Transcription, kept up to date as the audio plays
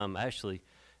Actually,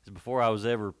 is before I was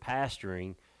ever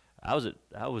pastoring. I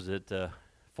was at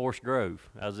Forest Grove.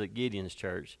 I was at Gideon's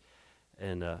church,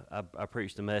 and I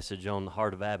preached a message on the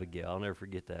heart of Abigail. I'll never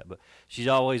forget that. But she's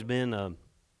always been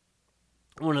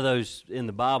one of those in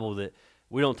the Bible that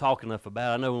we don't talk enough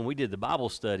about. I know when we did the Bible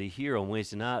study here on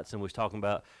Wednesday nights and we was talking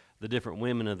about the different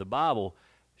women of the Bible,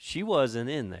 she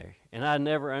wasn't in there, and I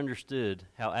never understood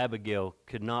how Abigail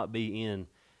could not be in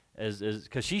as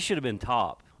because she should have been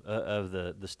top of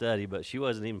the study, but she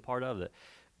wasn't even part of it.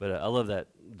 But I love that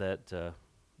the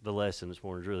lesson this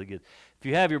morning is really good. If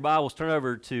you have your Bibles, turn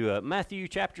over to Matthew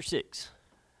chapter 6.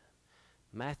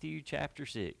 Matthew chapter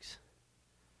 6.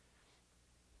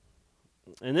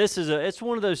 And this is it's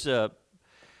one of those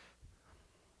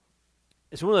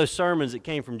sermons that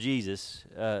came from Jesus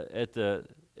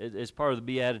as part of the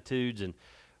Beatitudes, and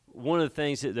one of the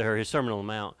things or his Sermon on the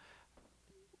Mount,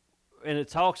 and it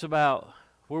talks about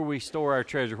where we store our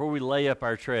treasure, where we lay up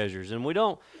our treasures, and we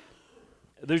don't.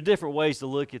 There's different ways to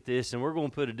look at this, and we're going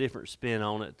to put a different spin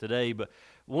on it today. But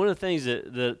one of the things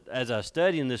that as I was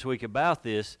studying this week about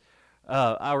this,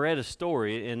 I read a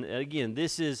story, and again,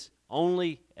 this is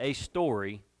only a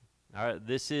story. All right,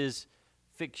 this is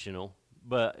fictional,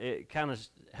 but it kind of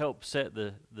helps set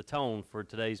the tone for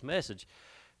today's message.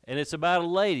 And it's about a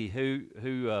lady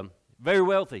who very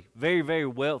wealthy, very, very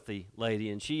wealthy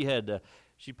lady, and she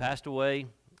passed away,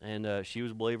 and she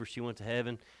was a believer. She went to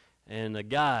heaven, and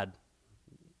God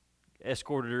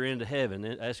escorted her into heaven,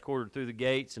 escorted her through the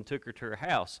gates, and took her to her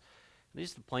house.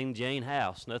 Just a plain Jane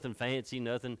house, nothing fancy,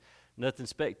 nothing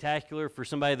spectacular for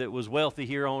somebody that was wealthy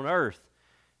here on earth.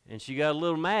 And she got a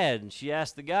little mad, and she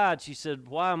asked the God, she said,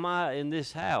 "Why am I in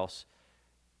this house?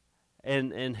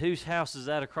 And whose house is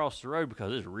that across the road?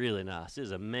 Because it's really nice. It's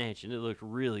a mansion. It looked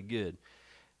really good."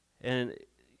 And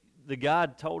the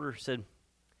God told her, said,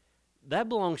 "That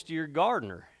belongs to your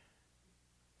gardener."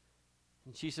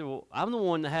 And she said, "Well, I'm the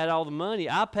one that had all the money.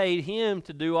 I paid him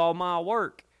to do all my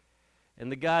work."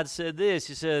 And the God said this.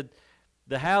 He said,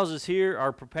 "The houses here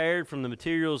are prepared from the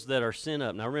materials that are sent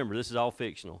up." Now remember, this is all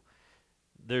fictional.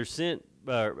 They're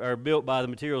are built by the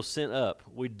materials sent up.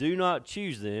 We do not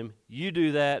choose them. You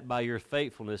do that by your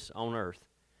faithfulness on earth.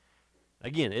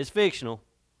 Again, it's fictional.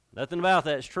 Nothing about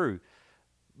that's true.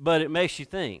 But it makes you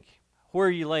think, where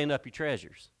are you laying up your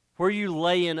treasures? Where are you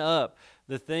laying up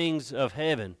the things of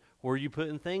heaven? Where are you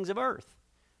putting things of earth?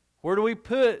 Where do we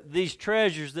put these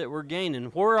treasures that we're gaining?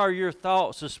 Where are your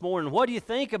thoughts this morning? What do you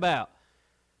think about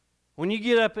when you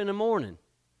get up in the morning?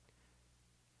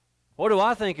 What do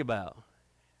I think about?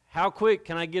 How quick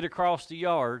can I get across the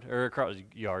yard,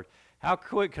 How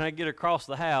quick can I get across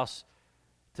the house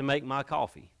to make my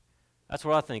coffee? That's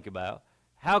what I think about.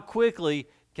 How quickly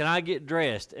can I get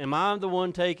dressed? Am I the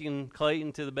one taking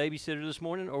Clayton to the babysitter this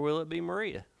morning, or will it be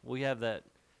Maria? We have that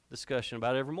discussion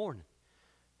about every morning.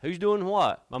 Who's doing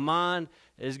what? My mind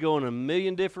is going a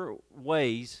million different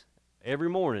ways every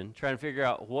morning, trying to figure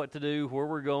out what to do, where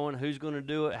we're going, who's going to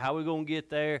do it, how we're going to get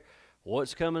there,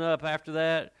 what's coming up after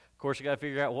that. Of course, I got to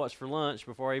figure out what's for lunch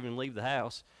before I even leave the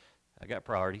house. I got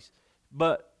priorities.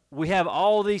 But we have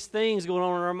all these things going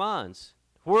on in our minds.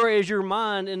 Where is your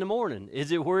mind in the morning?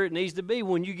 Is it where it needs to be?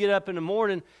 When you get up in the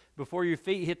morning before your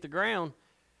feet hit the ground,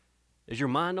 is your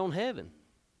mind on heaven?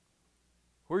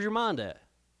 Where's your mind at?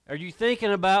 Are you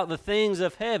thinking about the things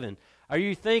of heaven? Are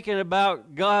you thinking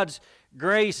about God's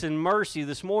grace and mercy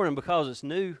this morning because it's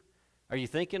new? Are you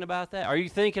thinking about that? Are you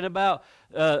thinking about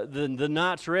the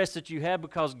night's rest that you had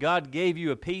because God gave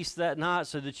you a peace that night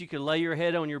so that you could lay your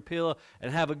head on your pillow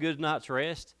and have a good night's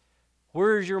rest?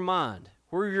 Where is your mind?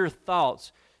 Where are your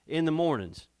thoughts in the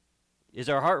mornings? Is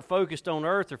our heart focused on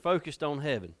earth or focused on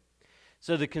heaven?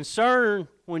 So the concern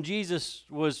when Jesus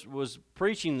was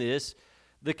preaching this,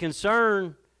 the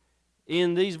concern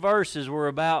in these verses we're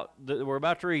about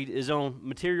to read is on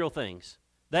material things.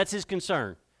 That's his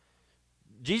concern.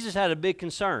 Jesus had a big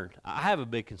concern. I have a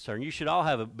big concern. You should all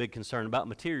have a big concern about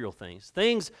material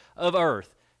things of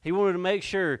earth. He wanted to make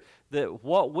sure that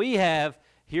what we have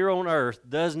here on earth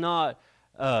does not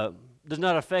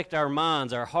affect our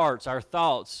minds, our hearts, our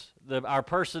thoughts, our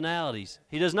personalities.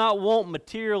 He does not want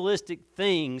materialistic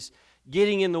things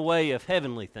getting in the way of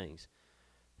heavenly things.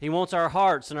 He wants our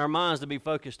hearts and our minds to be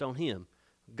focused on Him,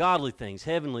 godly things,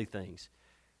 heavenly things.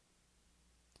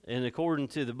 And according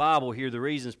to the Bible here, the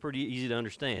reason is pretty easy to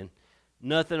understand.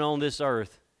 Nothing on this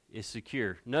earth is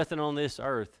secure. Nothing on this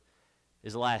earth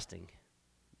is lasting.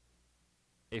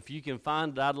 If you can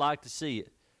find it, I'd like to see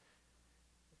it.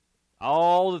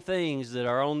 All the things that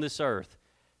are on this earth,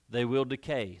 they will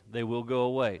decay. They will go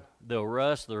away. They'll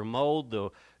rust, they'll mold,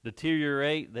 they'll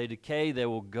deteriorate, they decay, they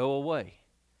will go away.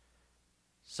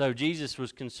 So Jesus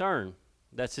was concerned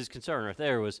That's his concern right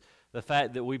there, was the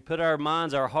fact that we put our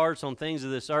minds, our hearts on things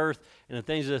of this earth, and the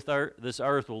things of this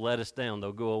earth will let us down.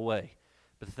 They'll go away.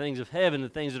 But the things of heaven, the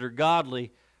things that are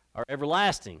godly, are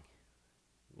everlasting,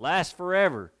 last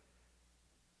forever.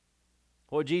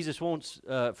 What Jesus wants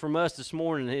from us this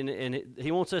morning, and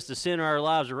he wants us to center our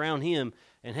lives around him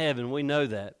and heaven. We know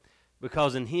that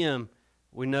because in him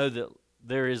we know that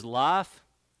there is life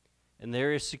and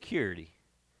there is security.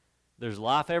 There's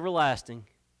life everlasting,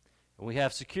 and we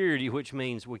have security, which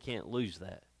means we can't lose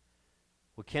that.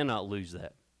 We cannot lose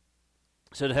that.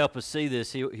 So to help us see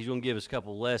this, he's going to give us a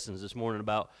couple of lessons this morning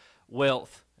about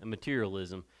wealth and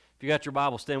materialism. If you got your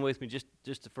Bible, stand with me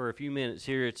just for a few minutes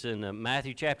here. It's in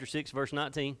Matthew chapter 6, verse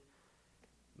 19.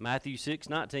 Matthew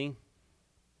 6:19.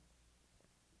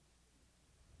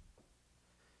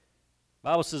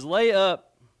 Bible says, lay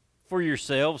up for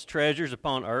yourselves treasures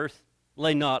upon earth.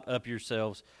 Lay not up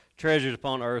yourselves treasures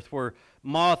upon earth, where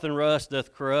moth and rust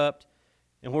doth corrupt,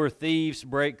 and where thieves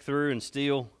break through and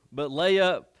steal. But lay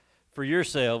up for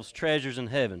yourselves treasures in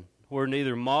heaven, where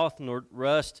neither moth nor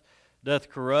rust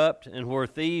doth corrupt, and where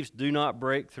thieves do not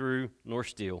break through nor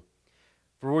steal.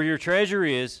 For where your treasure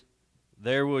is,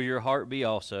 there will your heart be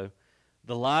also.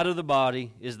 The light of the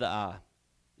body is the eye.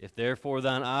 If therefore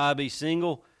thine eye be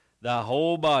single, thy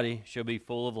whole body shall be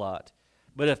full of light.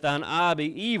 But if thine eye be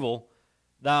evil,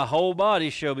 thy whole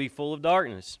body shall be full of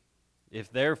darkness.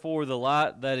 If therefore the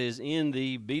light that is in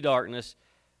thee be darkness,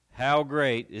 how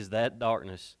great is that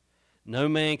darkness? No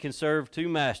man can serve two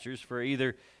masters, for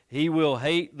either he will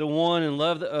hate the one and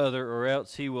love the other, or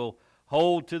else he will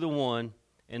hold to the one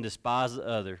and despise the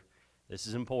other. This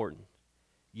is important.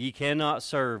 Ye cannot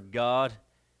serve God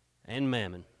and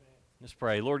mammon. Let's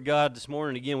pray. Lord God, this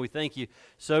morning again we thank you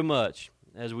so much.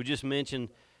 As we just mentioned,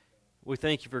 we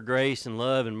thank you for grace and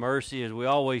love and mercy, as we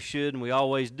always should and we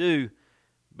always do.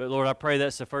 But Lord, I pray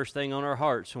that's the first thing on our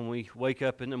hearts when we wake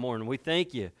up in the morning. We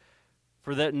thank you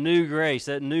for that new grace,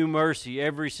 that new mercy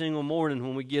every single morning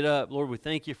when we get up. Lord, we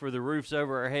thank you for the roofs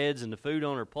over our heads and the food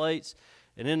on our plates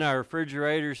and in our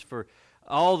refrigerators, for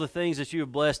all the things that you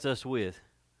have blessed us with.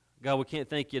 God, we can't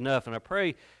thank you enough. And I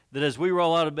pray that as we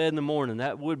roll out of bed in the morning,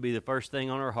 that would be the first thing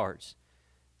on our hearts,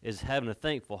 is having a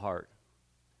thankful heart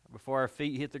before our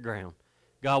feet hit the ground.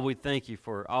 God, we thank you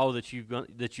for all that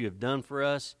you have done for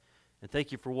us, and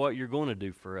thank you for what you're going to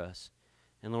do for us.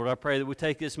 And Lord, I pray that we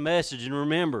take this message and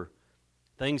remember,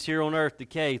 things here on earth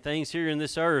decay. Things here in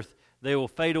this earth, they will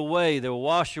fade away. They will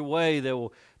wash away. They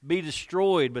will be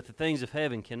destroyed, but the things of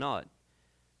heaven cannot.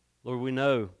 Lord, we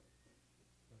know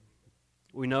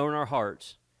in our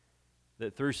hearts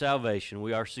that through salvation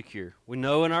we are secure. We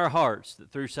know in our hearts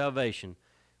that through salvation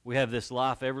we have this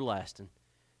life everlasting,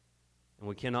 and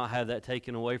we cannot have that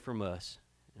taken away from us.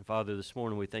 And Father, this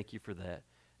morning we thank you for that.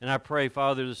 And I pray,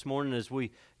 Father, this morning as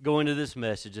we go into this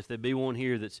message, if there be one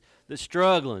here that's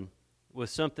struggling with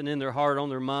something in their heart, on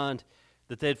their mind,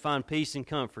 that they'd find peace and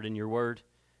comfort in your word,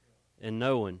 and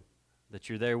knowing that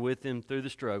you're there with them through the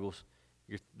struggles,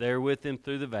 you're there with them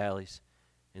through the valleys,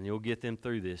 and you'll get them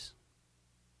through this.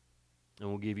 And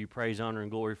we'll give you praise, honor, and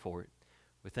glory for it.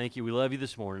 We thank you. We love you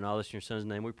this morning. All this in your Son's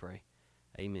name we pray.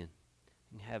 Amen.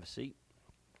 You can have a seat.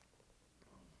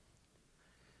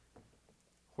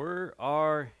 Where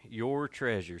are your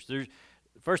treasures? The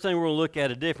first thing we're going to look at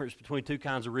a difference between two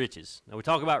kinds of riches. Now, we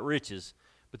talk about riches,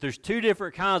 but there's two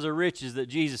different kinds of riches that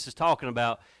Jesus is talking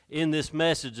about in this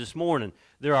message this morning.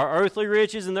 There are earthly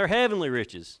riches and there are heavenly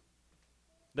riches.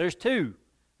 There's two,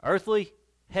 earthly,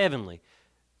 heavenly.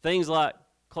 Things like,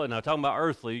 now talking about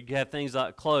earthly, you have things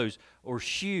like clothes or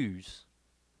shoes.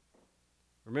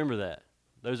 Remember that.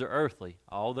 Those are earthly.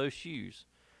 All those shoes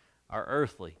are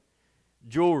earthly.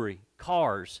 Jewelry,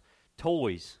 cars,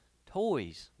 toys,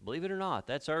 believe it or not,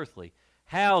 that's earthly.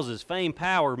 Houses, fame,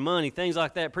 power, money, things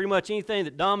like that. Pretty much anything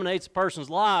that dominates a person's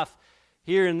life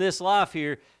here in this life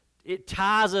here, it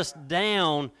ties us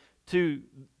down to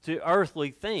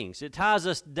earthly things. It ties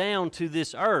us down to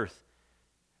this earth.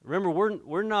 Remember,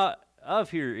 we're not of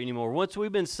here anymore. Once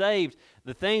we've been saved,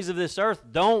 the things of this earth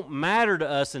don't matter to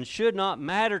us and should not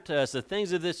matter to us. The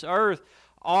things of this earth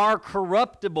are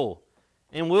corruptible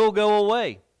and will go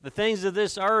away. The things of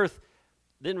this earth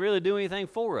didn't really do anything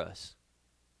for us.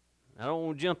 I don't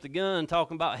want to jump the gun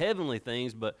talking about heavenly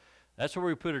things, but that's where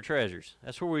we put our treasures.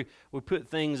 That's where we put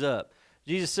things up.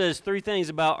 Jesus says three things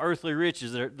about earthly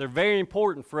riches that they're very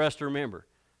important for us to remember.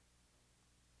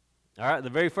 All right, the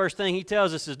very first thing he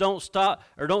tells us is don't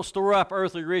store up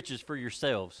earthly riches for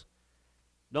yourselves.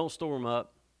 Don't store them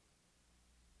up.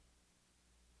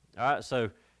 All right,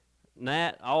 so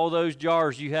Nat, all those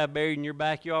jars you have buried in your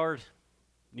backyard,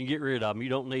 you can get rid of them. You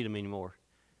don't need them anymore.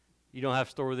 You don't have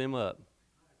to store them up.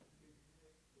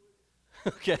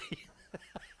 Okay?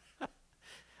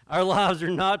 Our lives are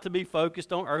not to be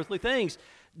focused on earthly things.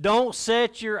 Don't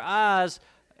set your eyes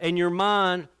and your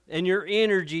mind and your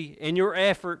energy and your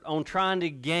effort on trying to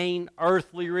gain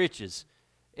earthly riches.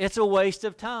 It's a waste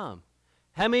of time.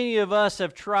 How many of us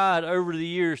have tried over the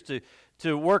years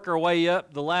to work our way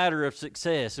up the ladder of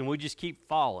success, and we just keep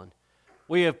falling?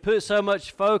 We have put so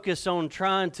much focus on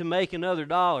trying to make another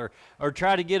dollar or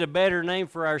try to get a better name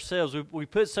for ourselves. We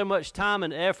put so much time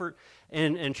and effort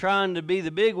in trying to be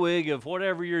the bigwig of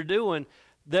whatever you're doing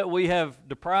that we have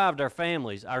deprived our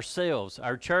families, ourselves,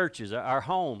 our churches, our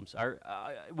homes.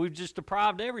 We've just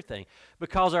deprived everything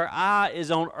because our eye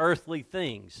is on earthly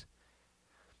things.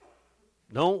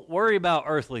 Don't worry about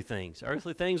earthly things.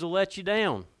 Earthly things will let you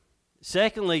down.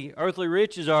 Secondly, earthly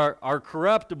riches are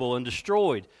corruptible and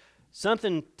destroyed.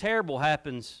 Something terrible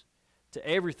happens to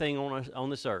everything on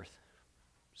this earth.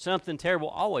 Something terrible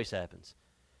always happens.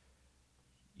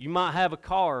 You might have a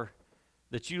car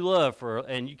that you love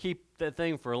and you keep that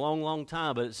thing for a long, long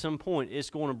time, but at some point it's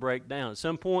going to break down. At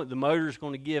some point the motor is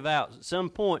going to give out. At some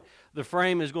point the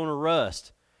frame is going to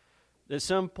rust. At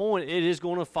some point it is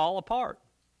going to fall apart.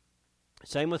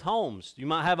 Same with homes. You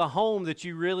might have a home that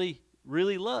you really,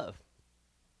 really love,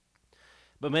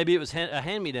 but maybe it was a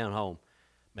hand-me-down home.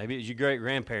 Maybe it was your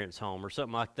great-grandparents' home or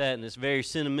something like that, and it's very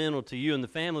sentimental to you and the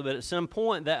family, but at some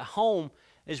point that home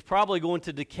is probably going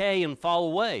to decay and fall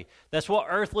away. That's what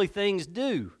earthly things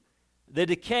do. They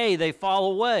decay, they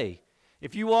fall away.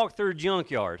 If you walk through a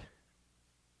junkyard,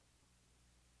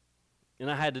 and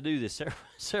I had to do this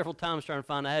several times trying to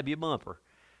find a Abbey bumper.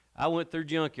 I went through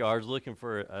junkyards looking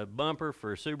for a bumper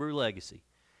for a Subaru Legacy.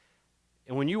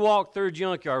 And when you walk through a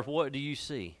junkyard, what do you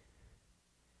see?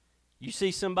 You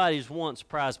see somebody's once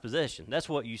prized possession. That's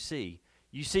what you see.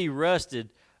 You see rusted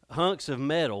hunks of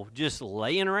metal just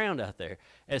laying around out there.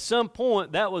 At some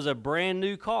point, that was a brand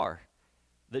new car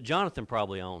that Jonathan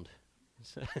probably owned.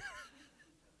 I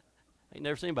ain't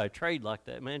never seen anybody trade like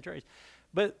that, man. Trades.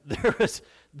 But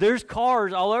there's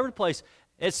cars all over the place.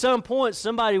 At some point,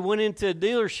 somebody went into a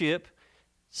dealership,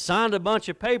 signed a bunch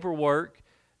of paperwork,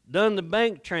 done the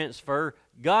bank transfer,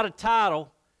 got a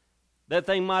title. That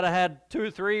thing might have had 2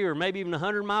 or 3 or maybe even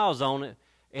 100 miles on it,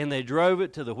 and they drove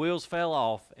it till the wheels fell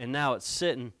off, and now it's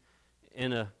sitting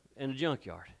in a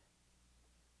junkyard.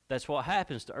 That's what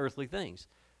happens to earthly things.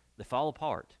 They fall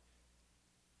apart.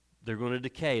 They're going to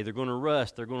decay. They're going to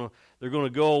rust. They're going to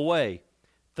go away.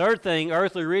 Third thing,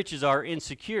 earthly riches are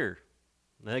insecure.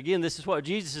 Now again, this is what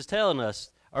Jesus is telling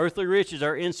us. Earthly riches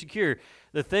are insecure.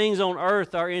 The things on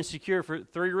earth are insecure for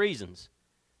 3 reasons.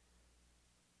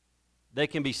 They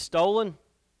can be stolen,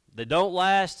 they don't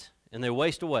last, and they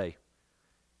waste away.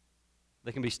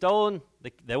 They can be stolen,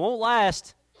 they won't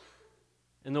last,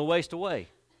 and they'll waste away.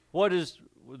 The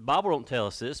Bible don't tell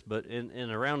us this, but in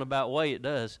a roundabout way it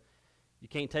does. You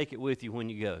can't take it with you when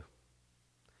you go.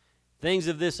 Things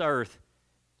of this earth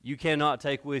you cannot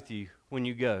take with you when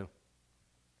you go.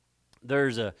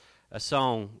 There's a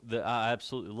song that I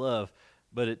absolutely love,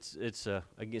 but it's kind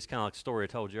of like a story I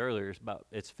told you earlier.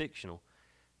 It's fictional.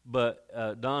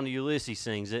 But Donna Ulysses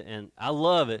sings it, and I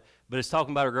love it, but it's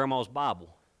talking about her grandma's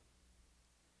Bible.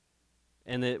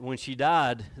 And that when she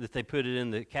died, that they put it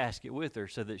in the casket with her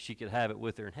so that she could have it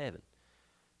with her in heaven.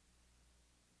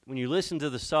 When you listen to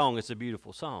the song, it's a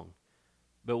beautiful song.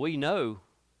 But we know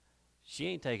she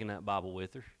ain't taking that Bible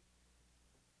with her.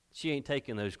 She ain't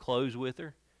taking those clothes with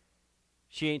her.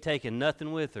 She ain't taking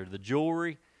nothing with her. The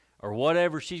jewelry or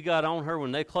whatever she's got on her,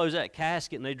 when they close that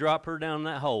casket and they drop her down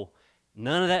that hole,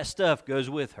 none of that stuff goes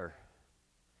with her.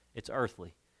 It's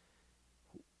earthly.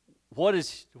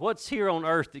 What's here on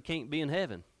earth that can't be in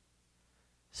heaven?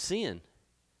 Sin.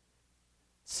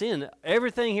 Sin.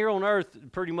 Everything here on earth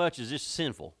pretty much is just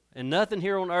sinful. And nothing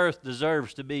here on earth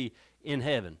deserves to be in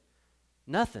heaven.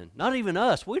 Nothing. Not even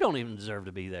us. We don't even deserve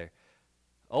to be there.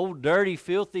 Old, dirty,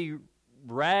 filthy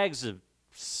rags of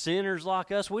sinners like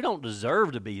us, we don't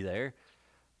deserve to be there.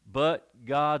 But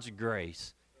God's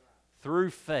grace, through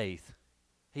faith,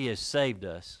 He has saved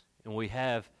us, and we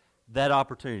have that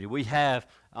opportunity. We have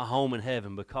a home in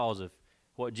heaven because of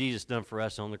what Jesus done for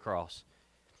us on the cross.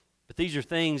 But these are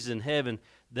things in heaven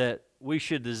that we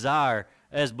should desire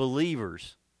as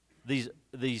believers. These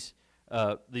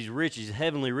riches,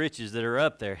 heavenly riches that are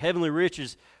up there. Heavenly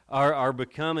riches are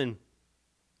becoming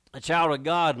a child of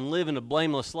God and living a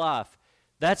blameless life.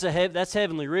 That's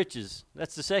heavenly riches.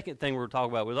 That's the second thing we're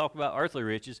talking about. We'll talk about earthly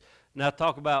riches. Now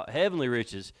talk about heavenly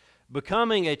riches.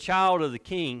 Becoming a child of the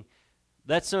King,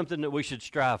 that's something that we should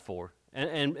strive for.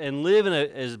 And living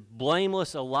as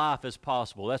blameless a life as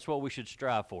possible. That's what we should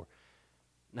strive for.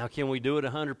 Now, can we do it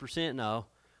 100%? No.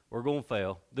 We're going to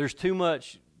fail. There's too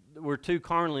much. we're too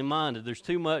carnally minded. There's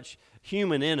too much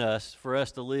human in us for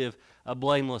us to live a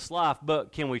blameless life.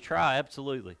 But can we try?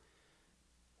 Absolutely.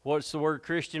 What's the word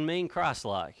Christian mean?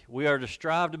 Christ-like. We are to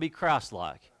strive to be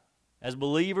Christ-like. As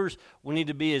believers, we need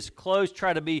to be as close,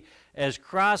 try to be as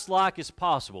Christ-like as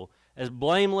possible, as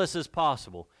blameless as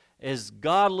possible, as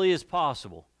godly as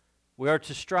possible. We are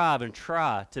to strive and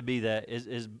try to be that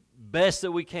as best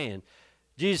that we can.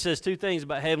 Jesus says two things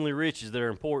about heavenly riches that are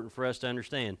important for us to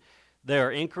understand. They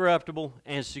are incorruptible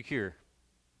and secure.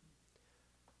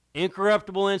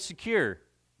 Incorruptible and secure.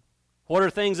 What are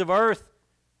things of earth?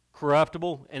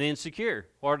 Corruptible and insecure.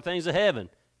 What are things of heaven?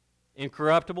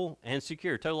 Incorruptible and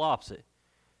secure. Total opposite.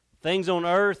 Things on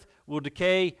earth will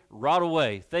decay, rot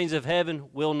away. Things of heaven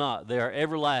will not. They are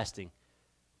everlasting.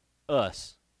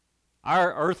 Us.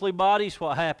 Our earthly bodies,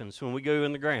 what happens when we go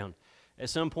in the ground? At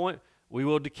some point, we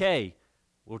will decay.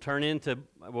 We'll turn into,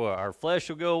 our flesh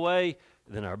will go away,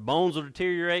 then our bones will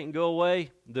deteriorate and go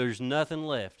away. There's nothing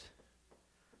left.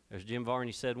 As Jim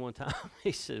Varney said one time,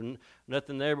 he said,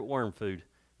 nothing there but worm food.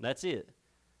 And that's it.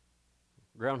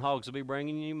 Groundhogs will be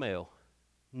bringing you mail.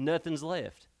 Nothing's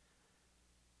left.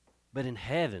 But in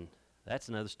heaven, that's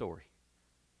another story.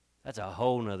 That's a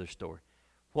whole nother story.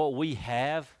 What we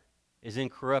have is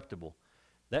incorruptible.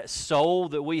 That soul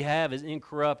that we have is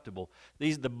incorruptible.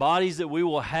 The bodies that we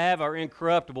will have are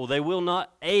incorruptible. They will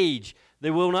not age.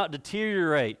 They will not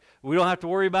deteriorate. We don't have to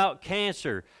worry about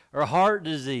cancer or heart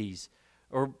disease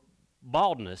or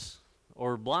baldness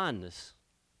or blindness.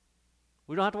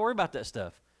 We don't have to worry about that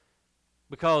stuff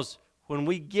because when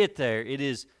we get there, it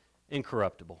is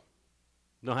incorruptible.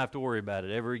 We don't have to worry about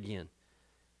it ever again.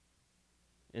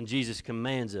 And Jesus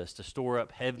commands us to store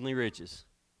up heavenly riches.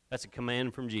 That's a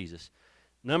command from Jesus.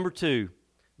 Number 2,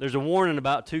 there's a warning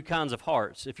about two kinds of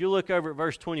hearts. If you look over at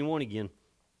verse 21 again,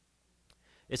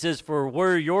 it says, "For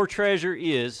where your treasure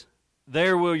is,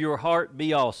 there will your heart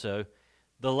be also.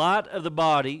 The light of the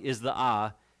body is the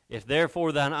eye. If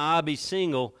therefore thine eye be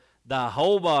single, thy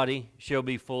whole body shall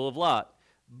be full of light.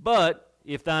 But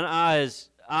if thine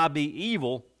eye be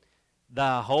evil,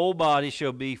 thy whole body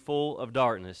shall be full of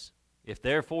darkness. If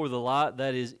therefore the light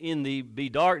that is in thee be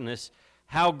darkness,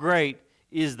 how great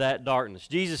is that darkness?"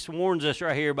 Jesus warns us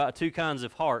right here about two kinds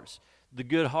of hearts, the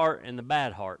good heart and the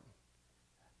bad heart.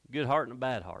 Good heart and a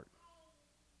bad heart.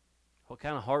 What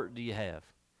kind of heart do you have?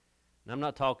 And I'm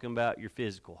not talking about your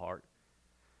physical heart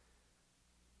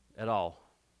at all.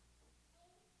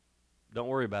 Don't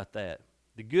worry about that.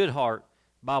 The good heart,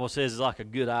 the Bible says, is like a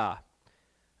good eye.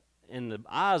 And the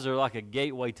eyes are like a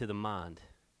gateway to the mind.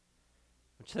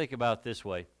 Let's think about it this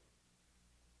way.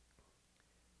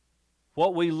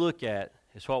 What we look at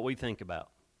is what we think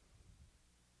about.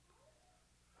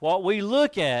 What we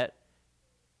look at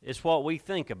is what we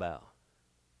think about.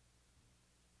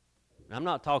 I'm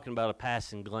not talking about a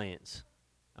passing glance.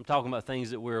 I'm talking about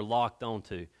things that we're locked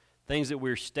onto, things that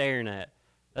we're staring at.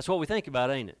 That's what we think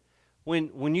about, ain't it?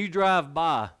 When you drive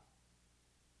by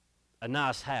a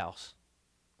nice house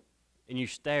and you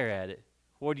stare at it,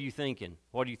 what are you thinking?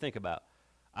 What do you think about?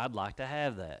 I'd like to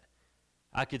have that.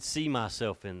 I could see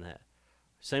myself in that.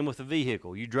 Same with a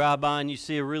vehicle. You drive by and you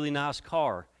see a really nice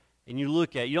car and you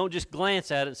look at it. You don't just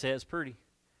glance at it and say it's pretty.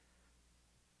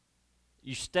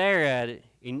 You stare at it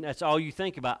and that's all you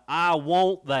think about. I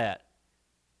want that.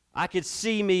 I could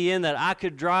see me in that. I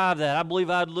could drive that. I believe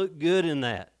I'd look good in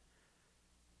that.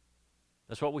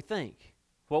 That's what we think.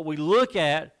 What we look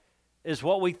at is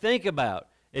what we think about.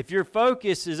 If your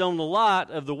focus is on the light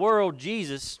of the world,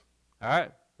 Jesus, all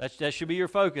right, that should be your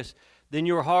focus, then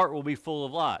your heart will be full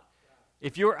of light.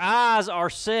 If your eyes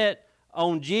are set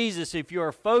on Jesus, if you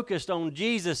are focused on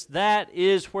Jesus, that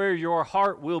is where your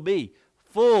heart will be,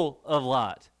 full of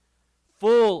light,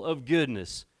 full of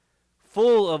goodness,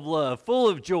 full of love, full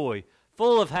of joy,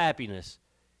 full of happiness.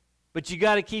 But you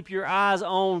got to keep your eyes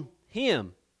on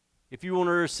Him if you want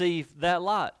to receive that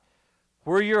light.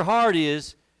 Where your heart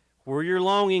is, where you're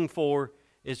longing for,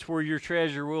 is where your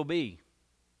treasure will be.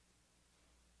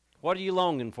 What are you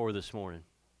longing for this morning?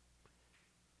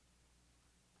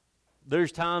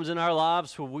 There's times in our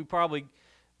lives where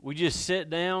we just sit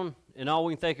down and all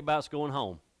we can think about is going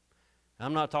home.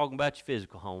 I'm not talking about your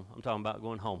physical home. I'm talking about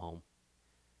going home.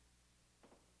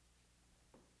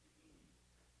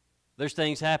 There's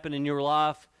things happen in your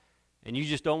life and you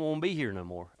just don't want to be here no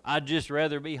more. I'd just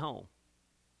rather be home.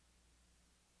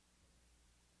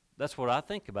 That's what I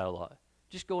think about a lot.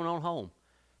 Just going on home.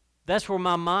 That's where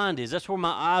my mind is. That's where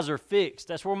my eyes are fixed.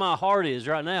 That's where my heart is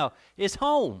right now. It's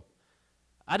home.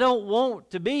 I don't want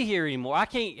to be here anymore. I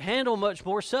can't handle much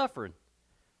more suffering.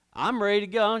 I'm ready to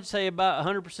go. I'd say about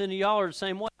 100% of y'all are the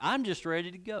same way. I'm just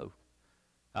ready to go.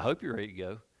 I hope you're ready to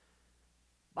go.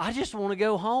 I just want to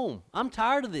go home. I'm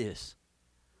tired of this.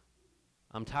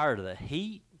 I'm tired of the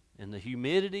heat and the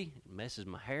humidity. It messes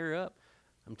my hair up.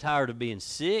 I'm tired of being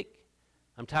sick.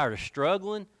 I'm tired of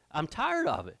struggling. I'm tired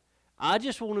of it. I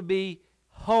just want to be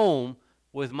home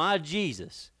with my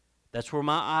Jesus. That's where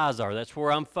my eyes are. That's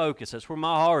where I'm focused. That's where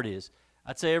my heart is.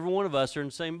 I'd say every one of us are in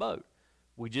the same boat.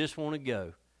 We just want to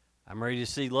go. I'm ready to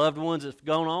see loved ones that's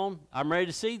gone on. I'm ready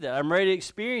to see that. I'm ready to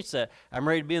experience that. I'm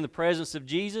ready to be in the presence of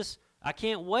Jesus. I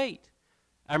can't wait.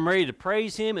 I'm ready to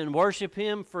praise Him and worship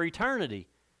Him for eternity.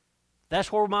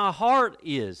 That's where my heart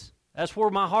is. That's where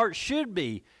my heart should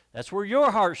be. That's where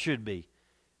your heart should be.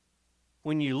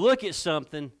 When you look at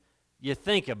something, you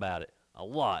think about it a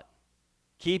lot.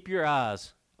 Keep your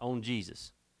eyes on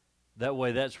Jesus. That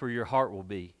way, that's where your heart will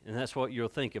be, and that's what you'll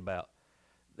think about.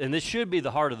 And this should be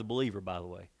the heart of the believer, by the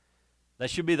way. That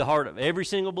should be the heart of every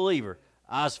single believer,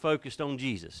 eyes focused on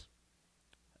Jesus.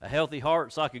 A healthy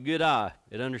heart's like a good eye.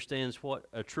 It understands what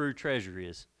a true treasure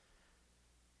is.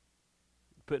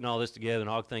 Putting all this together, and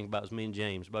all I think about was me and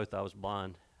James. Both I was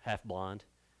blind, half blind.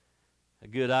 A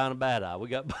good eye and a bad eye. We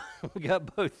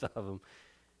got both of them.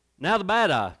 Now the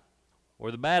bad eye, or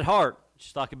the bad heart,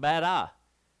 just like a bad eye.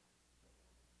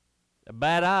 A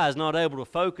bad eye is not able to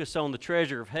focus on the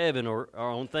treasure of heaven or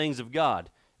on things of God.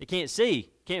 It can't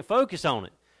see, can't focus on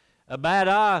it. A bad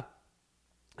eye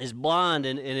is blind,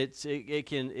 and it's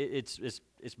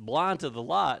blind to the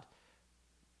light,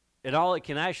 and all it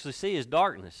can actually see is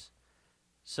darkness.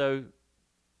 So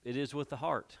it is with the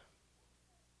heart.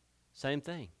 Same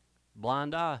thing.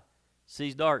 Blind eye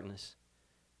sees darkness,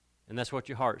 and that's what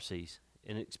your heart sees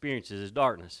and experiences is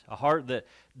darkness. A heart that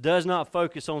does not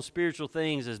focus on spiritual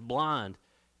things is blind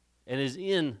and is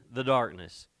in the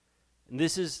darkness. And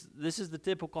this is the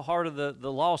typical heart of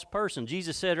the lost person.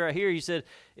 Jesus said right here, He said,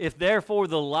 "If therefore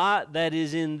the light that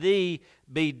is in thee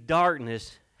be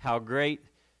darkness, how great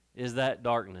is that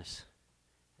darkness?"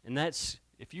 And that's,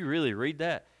 if you really read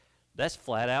that, that's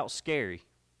flat out scary.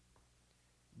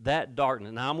 That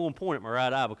darkness. Now I'm going to point at my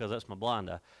right eye because that's my blind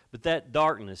eye. But that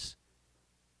darkness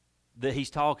that He's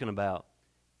talking about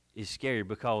is scary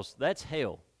because that's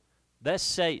hell. That's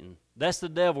Satan. That's the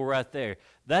devil right there.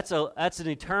 That's an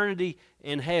eternity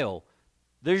in hell.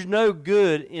 There's no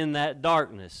good in that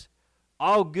darkness.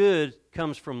 All good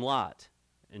comes from light.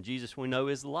 And Jesus, we know,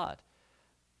 is the light.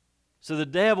 So the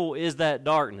devil is that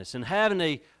darkness. And having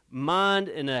a mind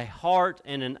and a heart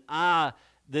and an eye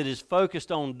that is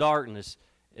focused on darkness,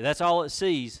 that's all it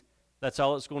sees. That's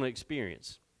all it's going to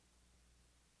experience.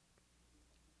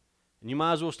 And you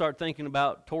might as well start thinking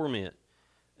about torment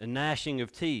and gnashing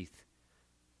of teeth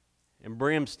and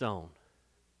brimstone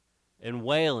and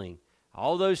wailing.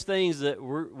 All those things that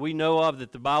we know of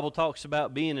that the Bible talks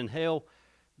about being in hell,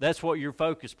 that's what your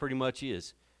focus pretty much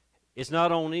is. It's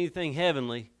not on anything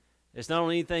heavenly. It's not on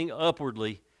anything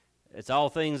upwardly. It's all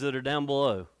things that are down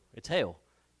below. It's hell.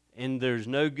 And there's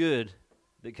no good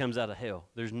that comes out of hell.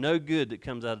 There's no good that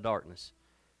comes out of darkness.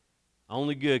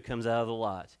 Only good comes out of the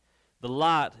light. The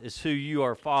light is who you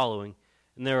are following,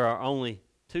 and there are only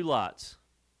two lights.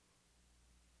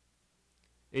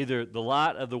 Either the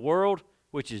light of the world,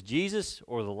 which is Jesus,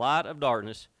 or the light of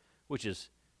darkness, which is,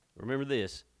 remember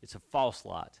this, it's a false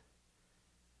light.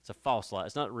 It's a false light.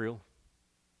 It's not real.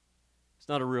 It's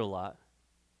not a real light.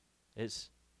 It's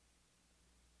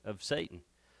of Satan.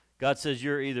 God says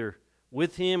you're either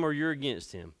with Him or you're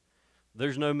against Him.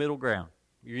 There's no middle ground.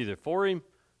 You're either for Him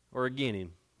or against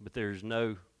Him, but there's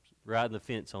no riding the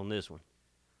fence on this one.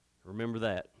 Remember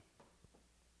that.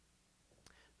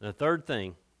 And the third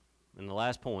thing, and the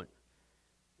last point,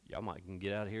 y'all might can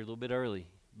get out of here a little bit early,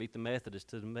 beat the Methodist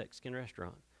to the Mexican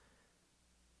restaurant.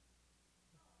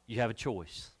 You have a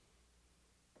choice.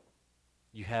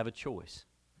 You have a choice.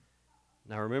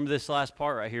 Now remember this last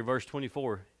part right here, verse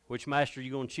 24. Which master are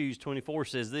you going to choose? 24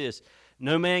 says this,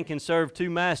 "No man can serve two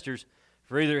masters,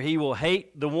 for either he will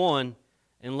hate the one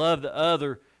and love the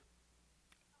other,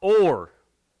 or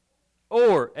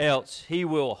else he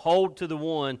will hold to the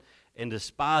one and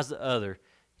despise the other."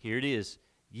 Here it is.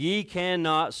 "Ye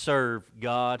cannot serve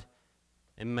God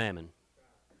and mammon."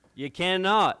 You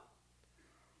cannot.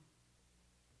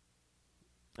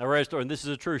 I read a story, and this is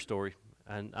a true story,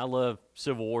 and I love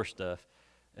Civil War stuff.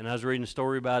 And I was reading a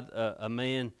story about a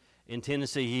man in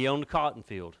Tennessee. He owned a cotton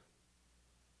field.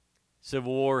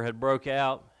 Civil War had broke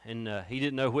out, and he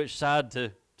didn't know which side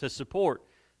to support.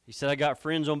 He said, "I got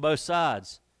friends on both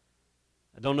sides.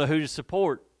 I don't know who to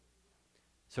support."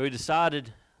 So he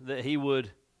decided that he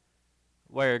would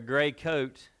wear a gray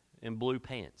coat and blue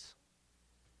pants.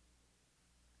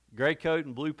 Gray coat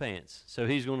and blue pants. So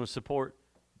he's going to support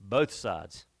both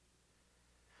sides.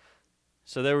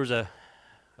 So there was a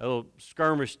a little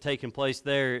skirmish taking place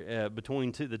there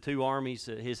between the two armies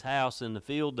at his house and the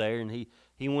field there, and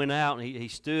he went out and he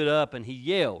stood up and he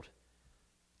yelled.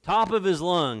 Top of his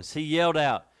lungs, he yelled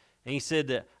out, and he said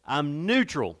that, I'm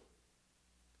neutral.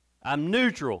 I'm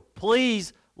neutral.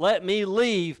 Please let me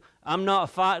leave. I'm not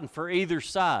fighting for either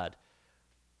side.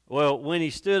 Well, when he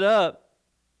stood up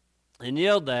and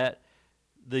yelled that,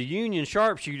 the Union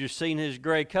sharpshooters seen his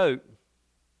gray coat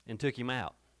and took him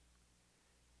out.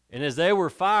 And as they were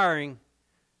firing,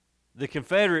 the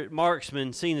Confederate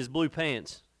marksmen seen his blue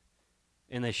pants,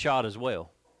 and they shot as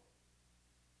well.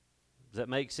 Does that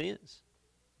make sense?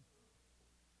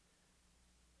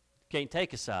 You can't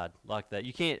take a side like that.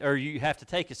 You can't, or you have to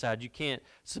take a side. You can't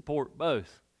support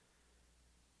both.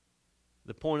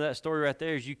 The point of that story right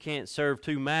there is you can't serve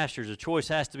two masters. A choice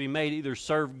has to be made, either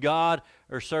serve God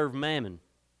or serve mammon.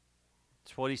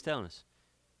 That's what he's telling us.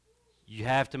 You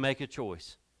have to make a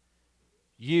choice.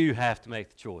 You have to make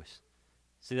the choice.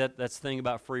 See, that's the thing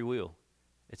about free will.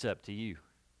 It's up to you.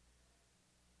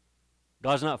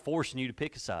 God's not forcing you to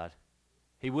pick a side.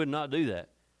 He would not do that.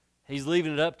 He's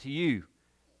leaving it up to you.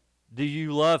 Do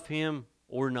you love him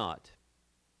or not?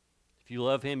 If you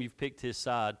love him, you've picked his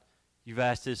side. You've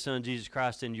asked his son, Jesus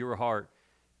Christ, into your heart,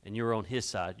 and you're on his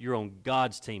side. You're on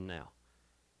God's team now.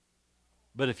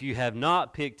 But if you have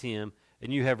not picked him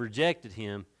and you have rejected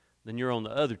him, then you're on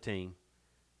the other team,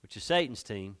 which is Satan's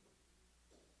team.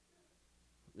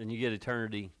 Then you get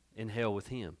eternity in hell with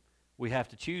him. We have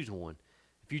to choose one.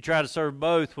 If you try to serve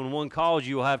both, when one calls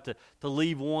you, you'll have to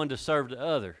leave one to serve the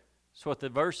other. That's what the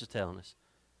verse is telling us.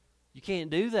 You can't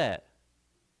do that.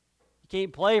 You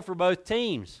can't play for both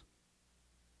teams.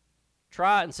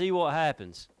 Try it and see what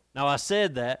happens. Now, I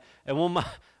said that, and one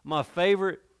of my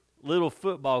favorite little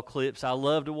football clips I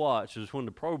love to watch was when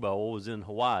the Pro Bowl was in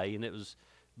Hawaii, and it was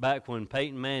back when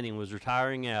Peyton Manning was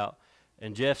retiring out,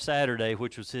 and Jeff Saturday,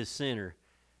 which was his center,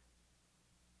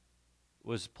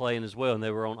 was playing as well, and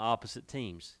they were on opposite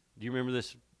teams. Do you remember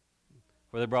this,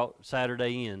 where they brought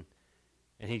Saturday in,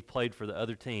 and he played for the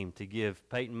other team to give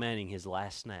Peyton Manning his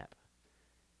last snap?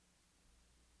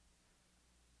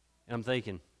 And I'm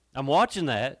thinking, I'm watching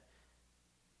that.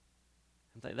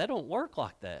 I'm thinking, that don't work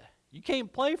like that. You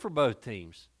can't play for both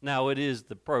teams. Now, it is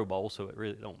the Pro Bowl, so it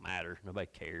really don't matter. Nobody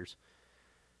cares.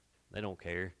 They don't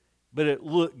care. But it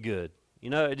looked good. You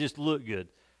know, it just looked good.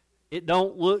 It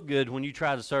don't look good when you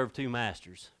try to serve two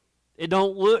masters. It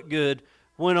don't look good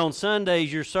when on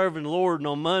Sundays you're serving the Lord and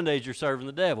on Mondays you're serving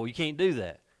the devil. You can't do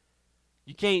that.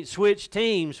 You can't switch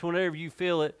teams whenever you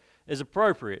feel it is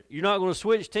appropriate. You're not going to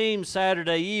switch teams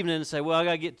Saturday evening and say, well, I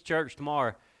got to get to church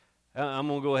tomorrow. I'm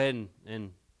going to go ahead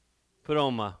and put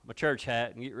on my church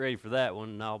hat and get ready for that one,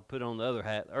 and I'll put on the other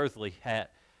hat, the earthly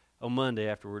hat, on Monday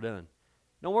after we're done.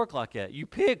 Don't work like that. You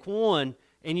pick one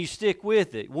and you stick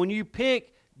with it. When you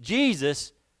pick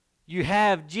Jesus, you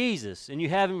have Jesus, and you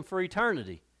have him for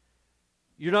eternity.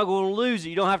 You're not going to lose it.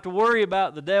 You don't have to worry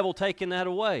about the devil taking that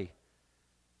away,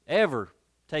 ever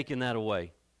taking that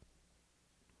away.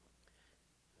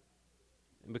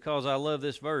 And because I love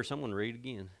this verse, I'm going to read it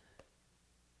again.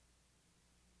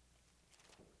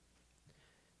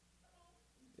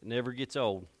 It never gets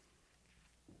old.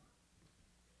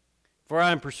 For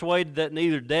I am persuaded that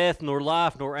neither death, nor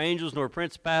life, nor angels, nor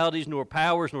principalities, nor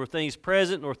powers, nor things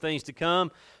present, nor things to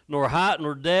come, nor height,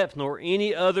 nor depth, nor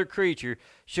any other creature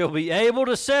shall be able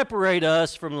to separate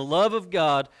us from the love of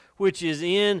God, which is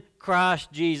in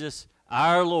Christ Jesus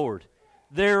our Lord.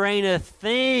 There ain't a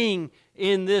thing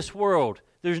in this world.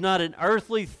 There's not an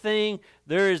earthly thing.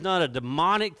 There is not a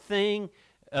demonic thing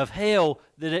of hell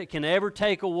that it can ever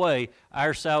take away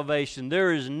our salvation.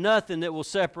 There is nothing that will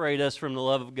separate us from the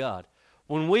love of God.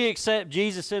 When we accept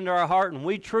Jesus into our heart and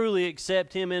we truly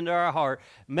accept him into our heart,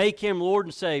 make him Lord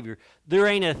and Savior, there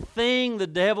ain't a thing the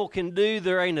devil can do,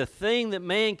 there ain't a thing that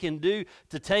man can do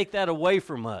to take that away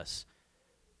from us.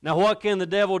 Now, what can the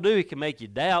devil do? He can make you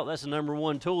doubt. That's the number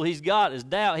one tool he's got is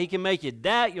doubt. He can make you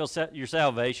doubt your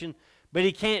salvation, but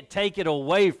he can't take it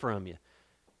away from you.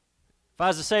 If I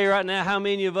was to say right now how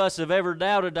many of us have ever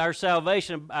doubted our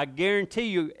salvation, I guarantee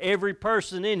you every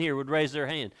person in here would raise their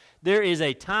hand. There is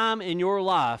a time in your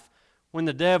life when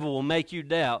the devil will make you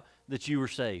doubt that you were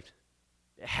saved.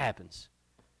 It happens.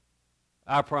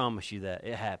 I promise you that.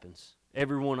 It happens.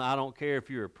 Everyone, I don't care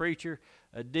if you're a preacher,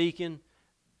 a deacon,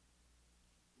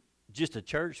 just a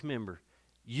church member,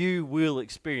 you will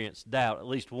experience doubt at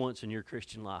least once in your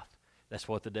Christian life. That's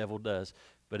what the devil does.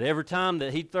 But every time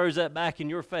that he throws that back in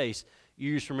your face,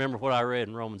 you just remember what I read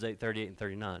in Romans 8:38 and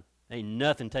 39. Ain't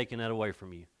nothing taking that away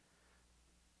from you.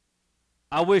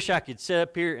 I wish I could sit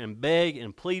up here and beg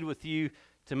and plead with you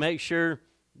to make sure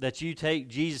that you take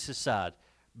Jesus' side.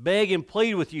 beg and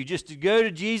plead with you just to go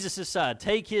to Jesus' side,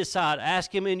 take his side,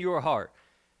 ask him in your heart.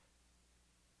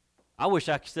 I wish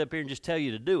I could step here and just tell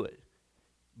you to do it,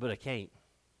 but I can't.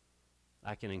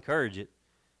 I can encourage it,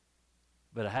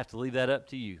 but I have to leave that up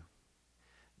to you.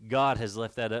 God has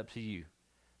left that up to you.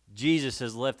 Jesus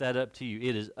has left that up to you.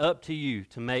 It is up to you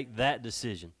to make that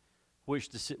decision.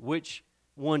 Which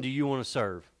one do you want to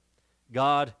serve?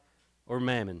 God or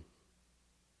mammon?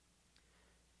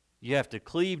 You have to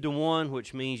cleave to one,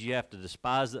 which means you have to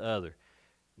despise the other.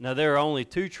 Now, there are only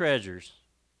two treasures.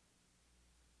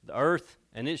 The earth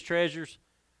and its treasures,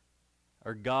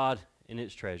 or God and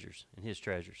its treasures, and his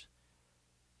treasures.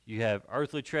 You have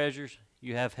earthly treasures,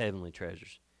 you have heavenly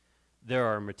treasures. There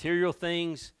are material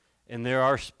things, and there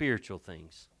are spiritual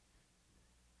things.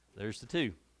 There's the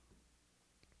two.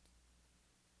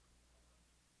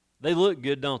 They look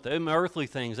good, don't they? Them earthly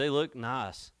things, they look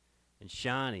nice and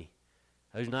shiny.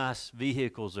 Those nice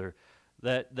vehicles or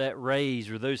that raise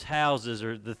or those houses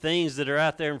or the things that are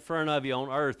out there in front of you on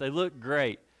earth, they look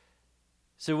great.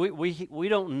 So we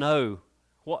don't know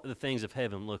what the things of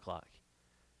heaven look like.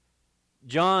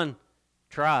 John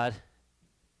tried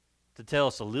to tell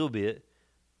us a little bit,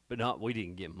 but we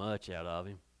didn't get much out of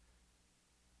him.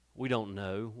 We don't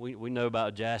know. We know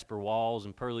about jasper walls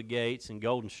and pearly gates and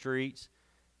golden streets.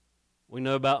 We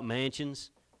know about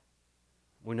mansions.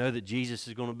 We know that Jesus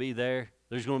is going to be there.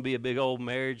 There's going to be a big old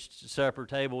marriage supper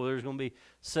table. There's going to be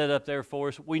set up there for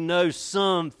us. We know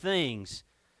some things,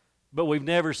 but we've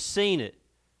never seen it.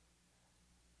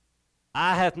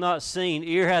 Eye hath not seen,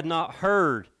 ear hath not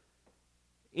heard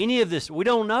any of this. We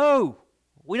don't know.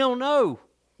 We don't know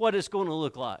what it's going to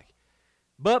look like.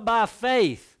 But by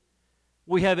faith,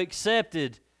 we have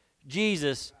accepted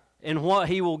Jesus and what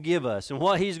he will give us and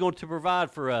what he's going to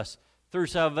provide for us through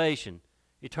salvation,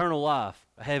 eternal life,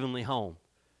 a heavenly home.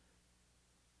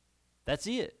 That's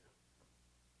it.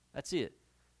 That's it.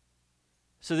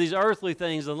 So these earthly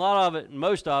things, a lot of it,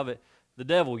 most of it, the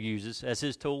devil uses as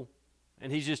his tool,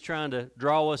 and he's just trying to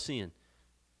draw us in.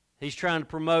 He's trying to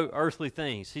promote earthly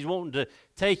things. He's wanting to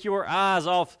take your eyes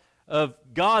off of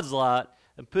God's light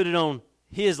and put it on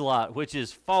his light, which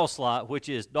is false light, which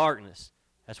is darkness.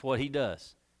 That's what he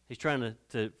does. He's trying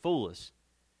to fool us.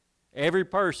 Every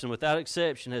person, without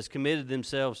exception, has committed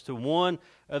themselves to one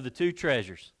of the two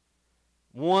treasures,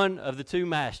 one of the two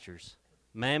masters,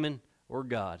 mammon or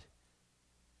God,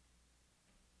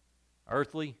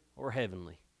 earthly or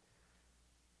heavenly.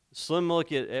 Some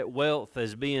look at wealth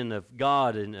as being of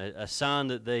God and a sign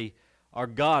that they are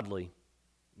godly.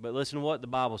 But listen to what the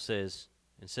Bible says,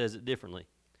 and says it differently.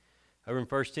 Over in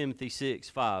 1 Timothy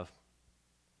 6:5,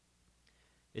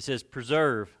 it says,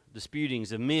 "Preserve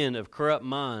disputings of men of corrupt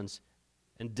minds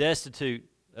and destitute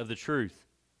of the truth,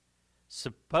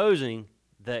 supposing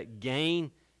that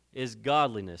gain is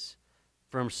godliness.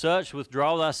 From such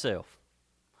withdraw thyself."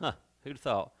 Who'd have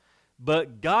thought?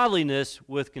 "But godliness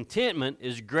with contentment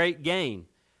is great gain.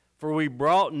 For we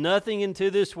brought nothing into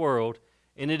this world,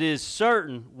 and it is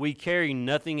certain we carry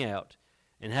nothing out.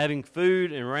 And having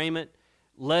food and raiment,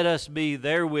 let us be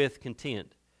therewith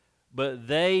content. But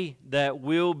they that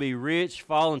will be rich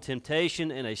fall in temptation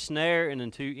and a snare, and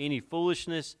into any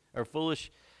foolishness or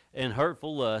foolish and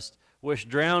hurtful lust, which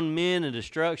drown men in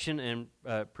destruction and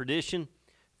perdition.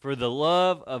 For the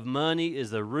love of money is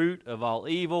the root of all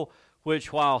evil,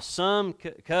 which while some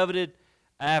coveted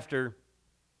after,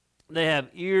 they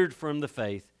have erred from the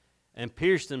faith, and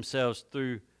pierced themselves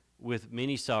through with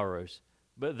many sorrows.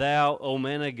 But thou, O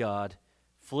man of God,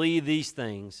 flee these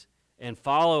things, and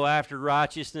follow after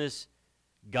righteousness,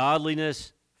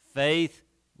 godliness, faith,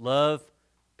 love,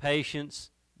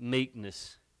 patience,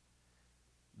 meekness."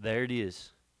 There it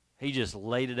is. He just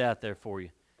laid it out there for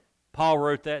you. Paul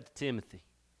wrote that to Timothy.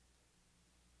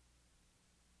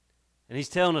 And he's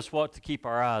telling us what to keep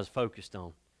our eyes focused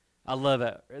on. I love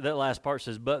that. That last part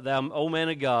says, "But thou, O man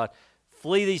of God,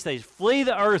 flee these things." Flee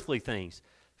the earthly things.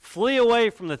 Flee away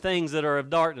from the things that are of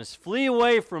darkness. Flee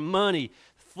away from money.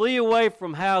 Flee away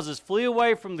from houses. Flee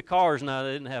away from the cars. Now,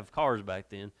 they didn't have cars back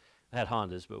then. They had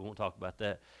Hondas, but we won't talk about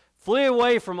that. Flee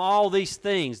away from all these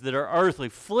things that are earthly.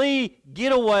 Flee,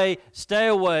 get away, stay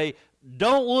away.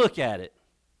 Don't look at it.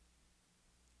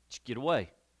 Just get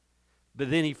away. But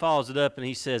then he follows it up and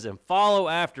he says, "And follow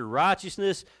after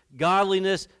righteousness,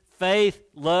 godliness, faith,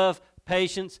 love,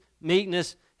 patience,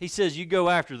 meekness." He says you go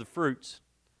after the fruits.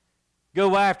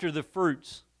 Go after the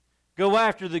fruits. Go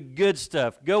after the good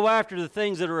stuff. Go after the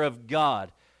things that are of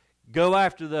God. Go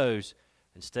after those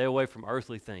and stay away from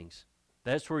earthly things.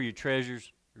 That's where your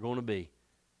treasures are going to be.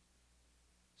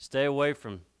 Stay away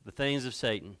from the things of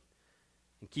Satan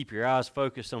and keep your eyes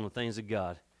focused on the things of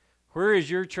God. Where is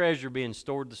your treasure being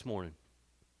stored this morning?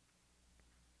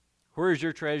 Where is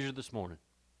your treasure this morning?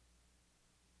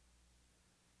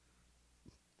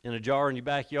 In a jar in your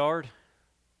backyard?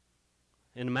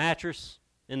 In a mattress?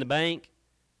 In the bank?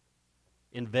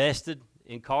 Invested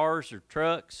in cars or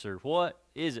trucks or what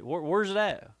is it? Where's it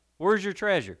at? Where's your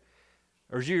treasure?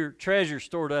 Or is your treasure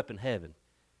stored up in heaven?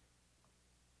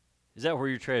 Is that where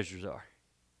your treasures are?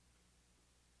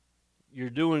 You're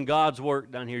doing God's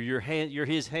work down here. You're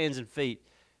His hands and feet.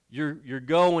 You're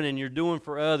going and you're doing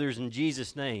for others in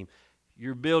Jesus' name.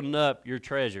 You're building up your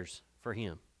treasures for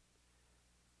Him.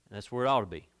 And that's where it ought to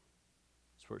be.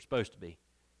 That's where it's supposed to be.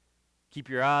 Keep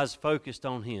your eyes focused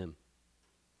on Him.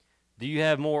 Do you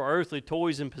have more earthly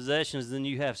toys and possessions than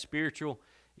you have spiritual,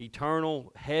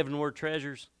 eternal, heavenward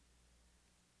treasures?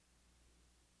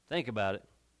 Think about it.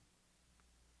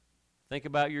 Think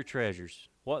about your treasures,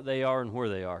 what they are and where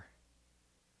they are.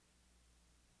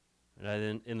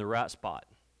 And in the right spot.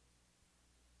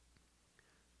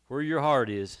 Where your heart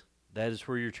is, that is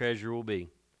where your treasure will be.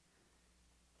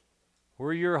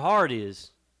 Where your heart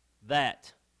is,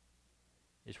 that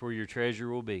is where your treasure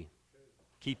will be.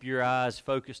 Keep your eyes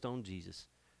focused on Jesus.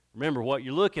 Remember, what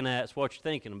you're looking at is what you're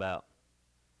thinking about.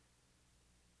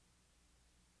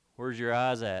 Where's your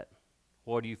eyes at?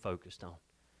 What are you focused on?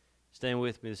 Stand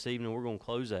with me this evening. We're going to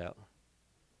close out.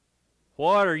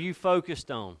 What are you focused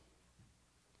on?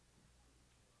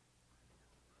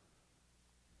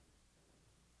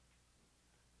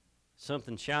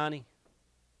 Something shiny?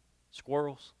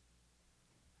 Squirrels?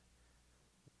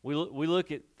 We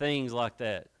look at things like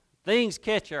that. Things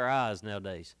catch our eyes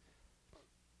nowadays.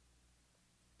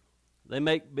 They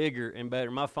make bigger and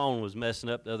better. My phone was messing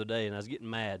up the other day, and I was getting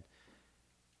mad.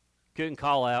 Couldn't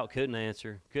call out, couldn't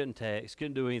answer, couldn't text,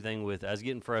 couldn't do anything with it. I was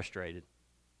getting frustrated.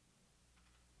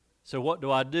 So what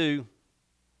do?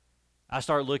 I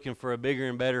start looking for a bigger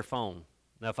and better phone.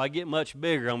 Now, if I get much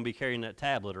bigger, I'm going to be carrying that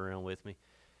tablet around with me.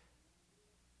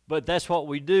 But that's what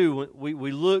we do.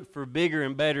 We look for bigger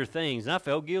and better things. And I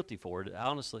felt guilty for it,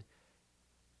 honestly.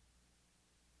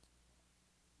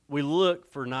 We look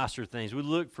for nicer things. We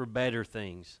look for better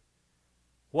things.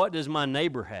 What does my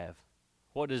neighbor have?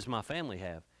 What does my family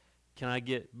have? Can I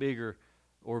get bigger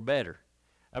or better?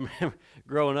 I remember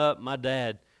growing up, my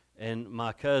dad and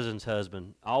my cousin's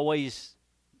husband always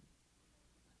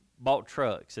bought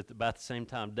trucks at about the same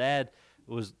time. Dad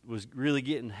was really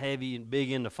getting heavy and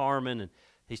big into farming, and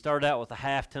he started out with a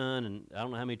half-ton, and I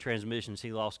don't know how many transmissions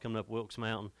he lost coming up Wilkes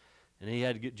Mountain, and he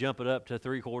had to jump it up to a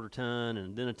three-quarter ton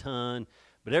and then a ton.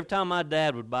 But every time my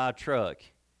dad would buy a truck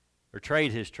or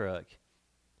trade his truck,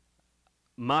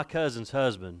 my cousin's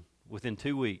husband, within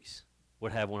 2 weeks,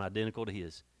 would have one identical to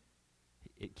his.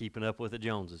 Keeping up with the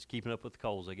Joneses, keeping up with the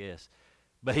Coles, I guess.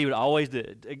 But he would always do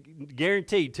it.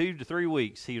 Guaranteed 2 to 3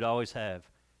 weeks, he would always have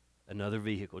another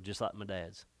vehicle, just like my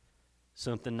dad's.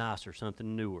 Something nicer,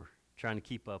 something newer, trying to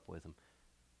keep up with him.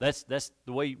 That's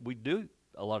the way we do it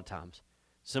a lot of times.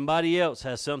 Somebody else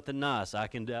has something nice, I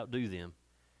can outdo them.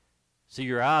 See,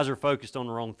 your eyes are focused on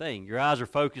the wrong thing. Your eyes are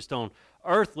focused on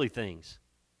earthly things.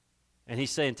 And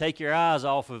he's saying, take your eyes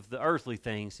off of the earthly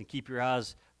things and keep your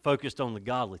eyes focused on the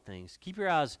godly things. Keep your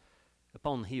eyes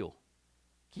upon the hill.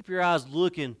 Keep your eyes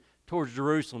looking towards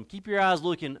Jerusalem. Keep your eyes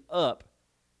looking up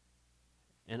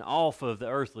and off of the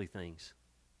earthly things.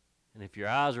 And if your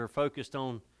eyes are focused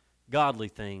on godly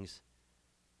things,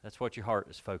 that's what your heart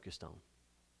is focused on.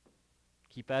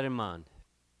 Keep that in mind.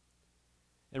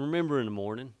 And remember in the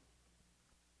morning,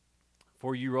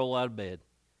 before you roll out of bed,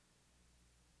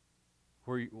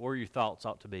 where your thoughts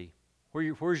ought to be.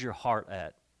 Where's your heart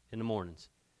at in the mornings?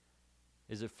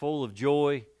 Is it full of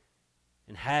joy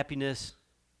and happiness,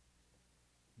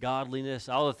 godliness,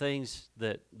 all the things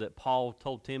that Paul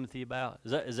told Timothy about?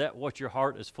 Is that what your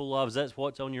heart is full of? Is that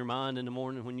what's on your mind in the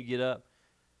morning when you get up?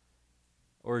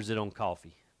 Or is it on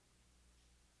coffee?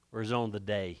 Or is it on the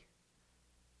day?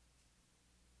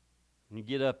 When you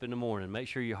get up in the morning, make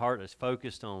sure your heart is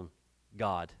focused on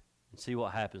God and see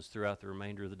what happens throughout the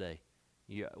remainder of the day.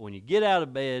 When you get out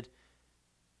of bed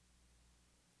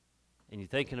and you're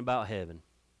thinking about heaven,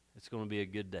 it's going to be a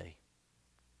good day.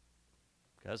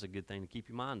 That's a good thing to keep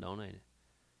your mind on, ain't it?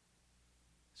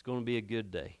 It's going to be a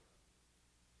good day.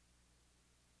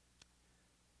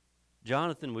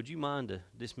 Jonathan, would you mind to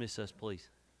dismiss us, please?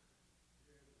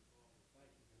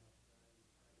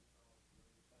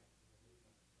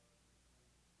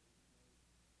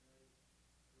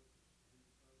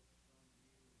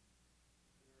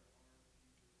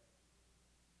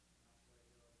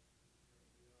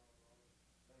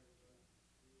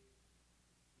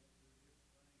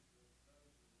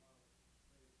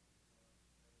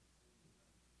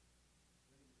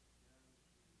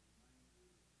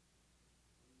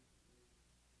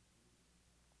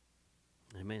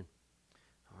 Amen.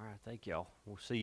 All right, thank y'all. We'll see you.